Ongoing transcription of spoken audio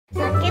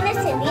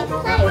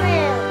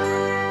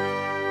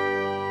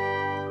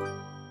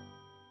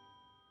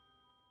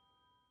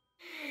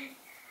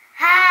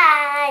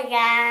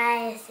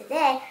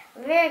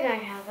we're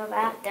going to talk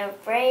about the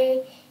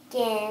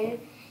break-in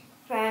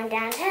from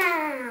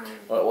downtown.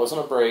 Well, it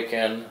wasn't a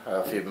break-in.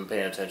 If you've been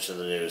paying attention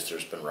to the news,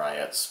 there's been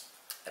riots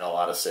in a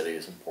lot of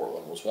cities, and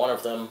Portland was one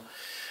of them.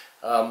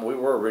 We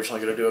were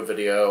originally going to do a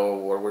video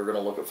where we were going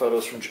to look at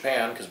photos from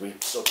Japan because we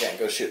still can't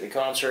go shoot any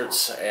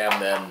concerts, and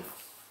then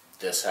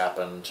this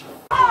happened.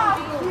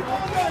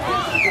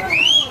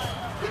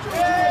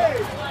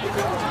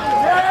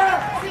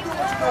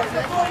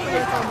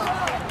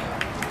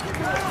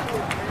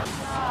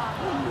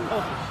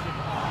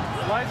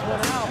 Lights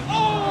went out.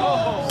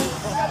 Oh!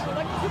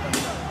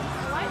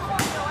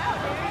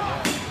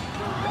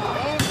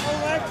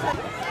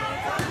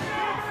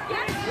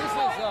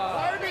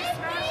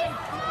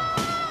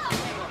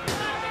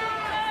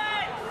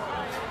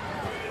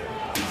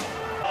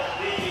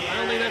 I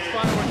don't think that's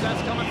fireworks.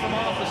 That's coming from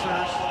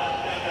officers.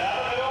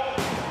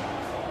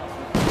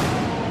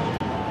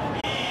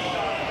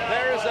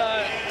 There's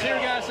a tear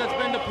gas that's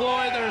been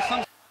deployed. There's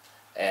some.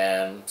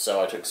 And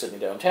so I took Sydney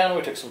downtown.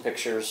 We took some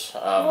pictures.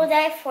 Well,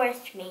 that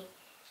forced me.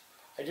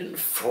 I didn't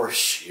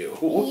force you.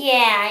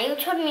 Yeah, you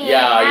told me you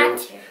had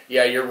to.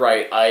 Yeah, you're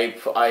right.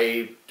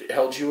 I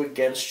held you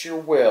against your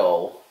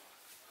will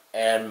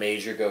and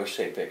made you go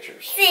take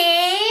pictures.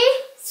 See?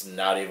 It's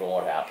not even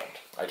what happened.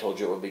 I told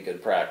you it would be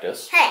good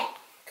practice. Hey.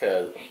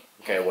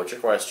 Okay, what's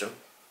your question?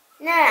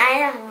 No, I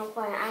don't have a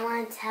point. I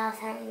want to tell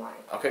someone.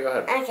 Okay, go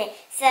ahead. Okay,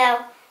 so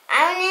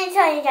I want to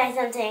tell you guys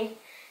something.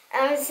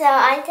 So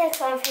I took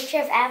a picture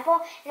of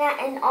Apple,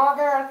 and all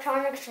the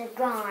electronics are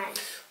gone.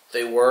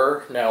 They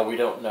were. Now, we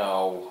don't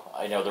know.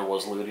 I know there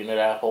was looting at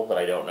Apple, but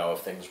I don't know if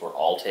things were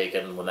all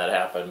taken when that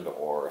happened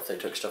or if they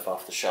took stuff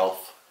off the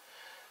shelf,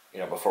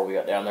 before we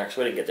got down there, because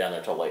we didn't get down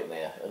there till late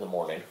in the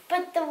morning.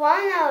 But the one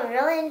I was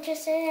really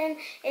interested in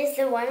is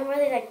the one where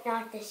they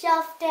knocked the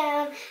shelf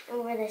down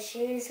and where the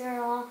shoes were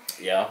all.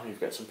 Yeah, you've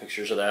got some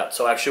pictures of that.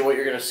 So actually what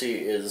you're going to see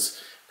is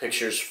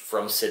pictures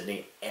from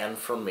Sydney and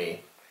from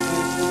me.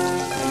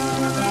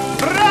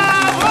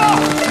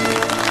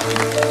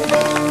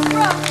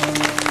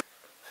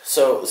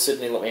 So,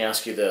 Sydney, let me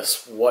ask you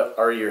this. What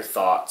are your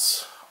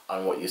thoughts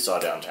on what you saw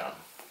downtown?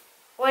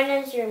 What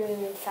is your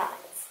main thoughts?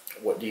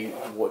 What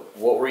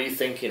were you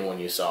thinking when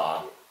you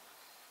saw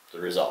the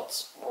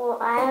results? Well,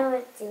 I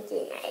was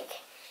thinking,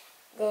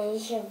 they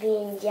should be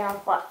in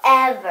jail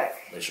forever.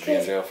 They should be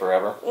in jail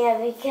forever? Yeah,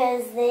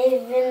 because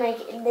they've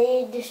been,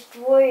 they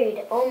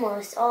destroyed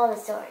almost all the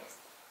stores.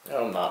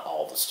 No, not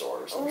all the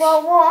stores.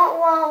 Well,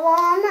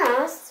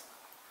 almost.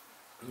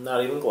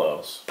 Not even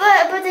close.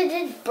 But they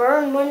did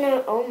burn one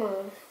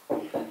almost.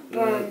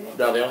 Burn.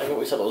 No, the only thing that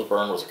we said that was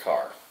burned was a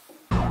car.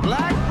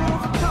 Black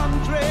roof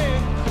country,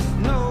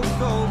 no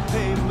gold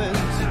pavement,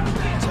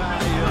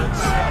 tired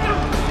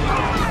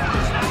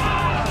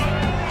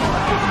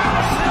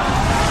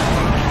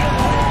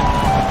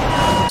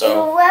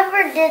So,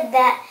 whoever did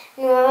that,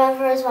 and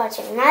whoever is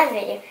watching my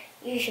video,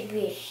 you should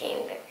be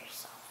ashamed of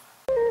yourself.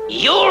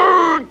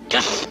 You're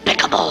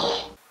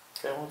despicable.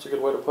 Okay, well, that's a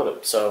good way to put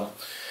it. So,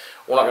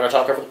 we're not going to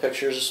talk over the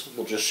pictures.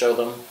 We'll just show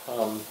them,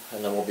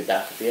 and then we'll be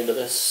back at the end of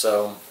this.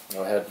 So,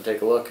 go ahead and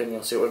take a look, and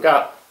you'll see what we've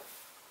got.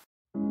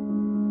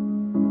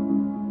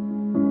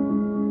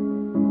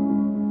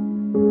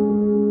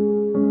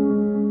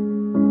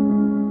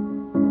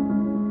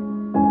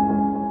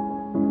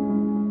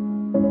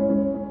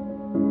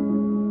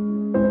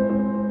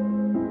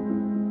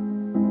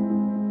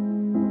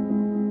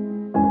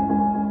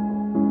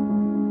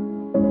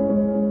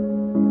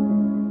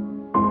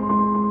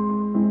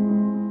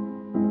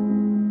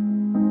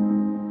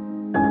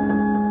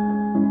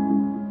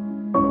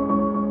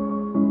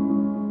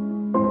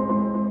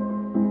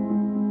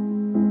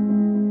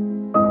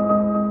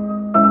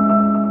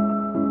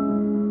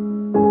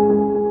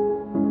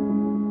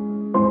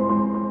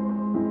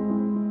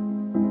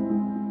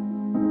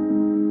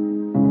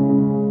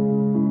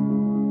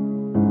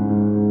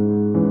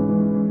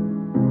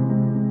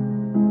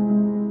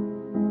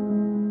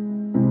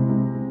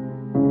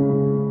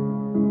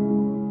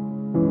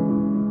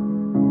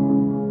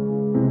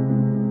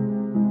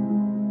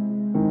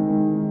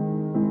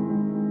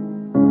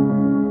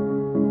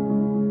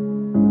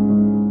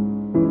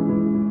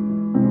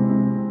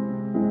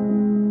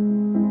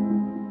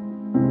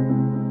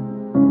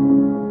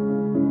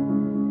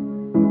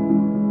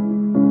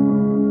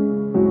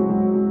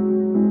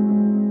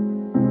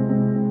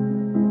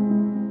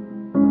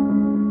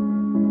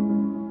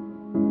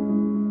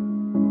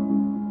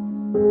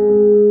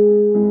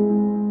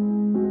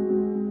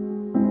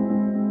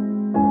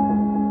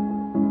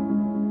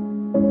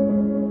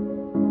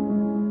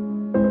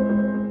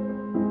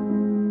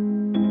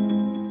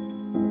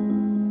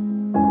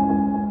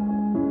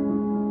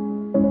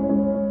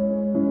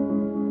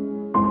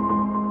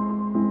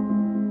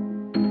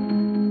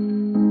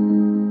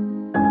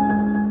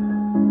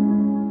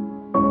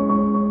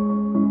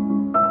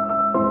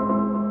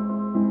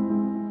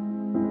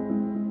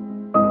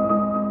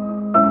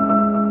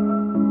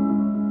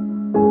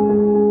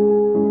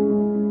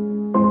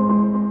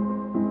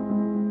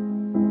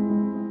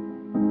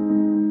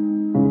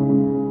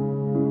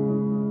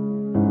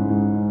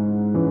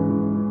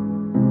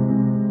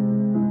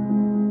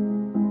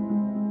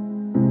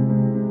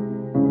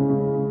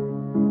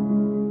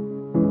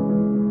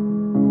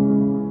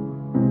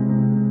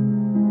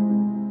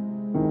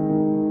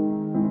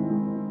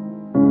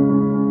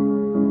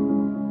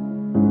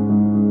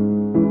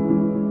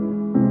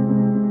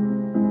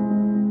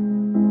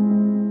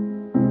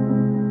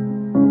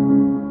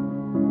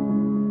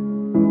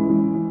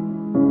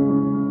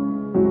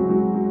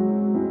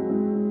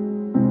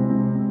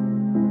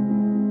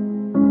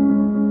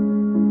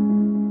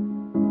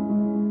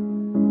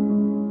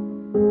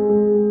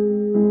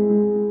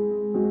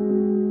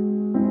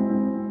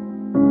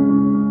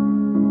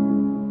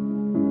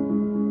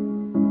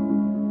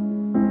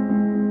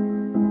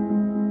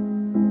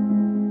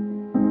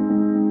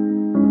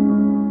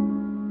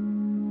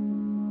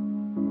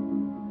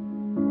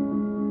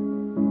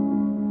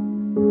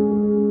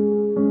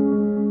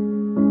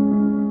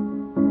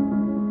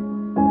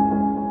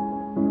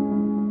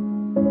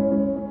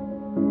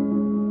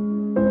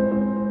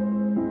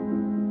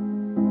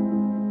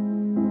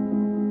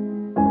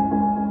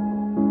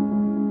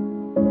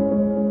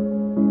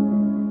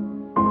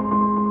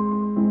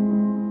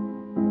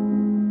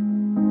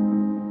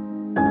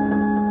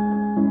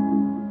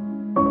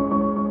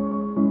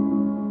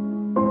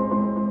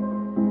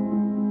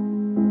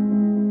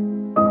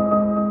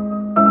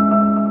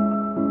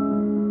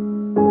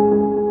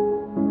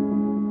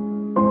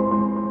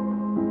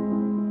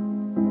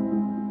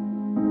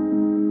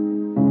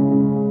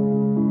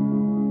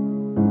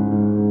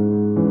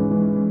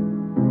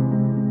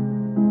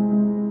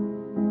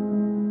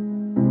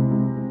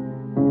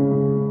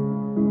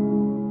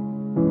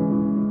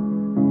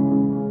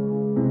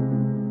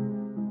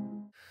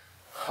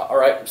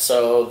 Alright,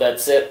 so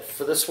that's it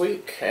for this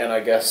week, and I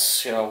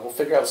guess, you know, we'll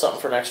figure out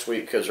something for next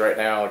week, because right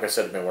now, like I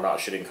said, we're not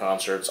shooting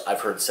concerts.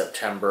 I've heard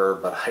September,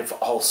 but I've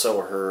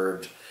also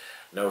heard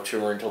no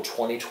tour until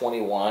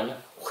 2021,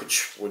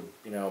 which would,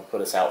 you know,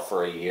 put us out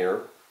for a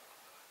year.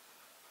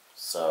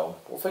 So,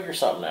 we'll figure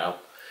something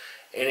out.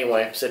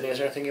 Anyway, Sydney, is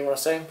there anything you want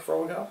to say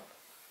before we go?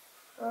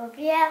 Hope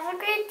you have a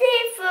great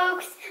day,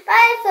 folks.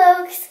 Bye,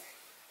 folks.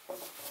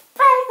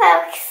 Bye,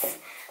 folks.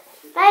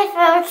 Bye,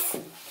 folks.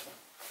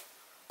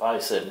 Bye,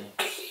 Sydney.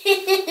 Hi,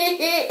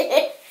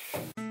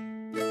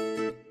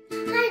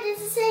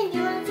 this is Sydney. Do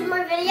you want to see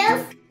more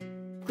videos?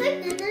 Click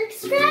the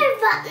subscribe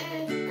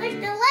button. Click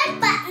the like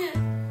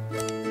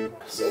button.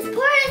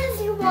 Support us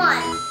if you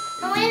want.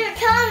 And leave a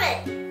comment.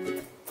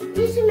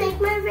 You should make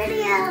more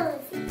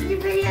videos. Your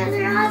videos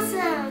are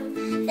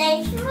awesome.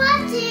 Thanks for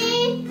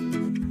watching.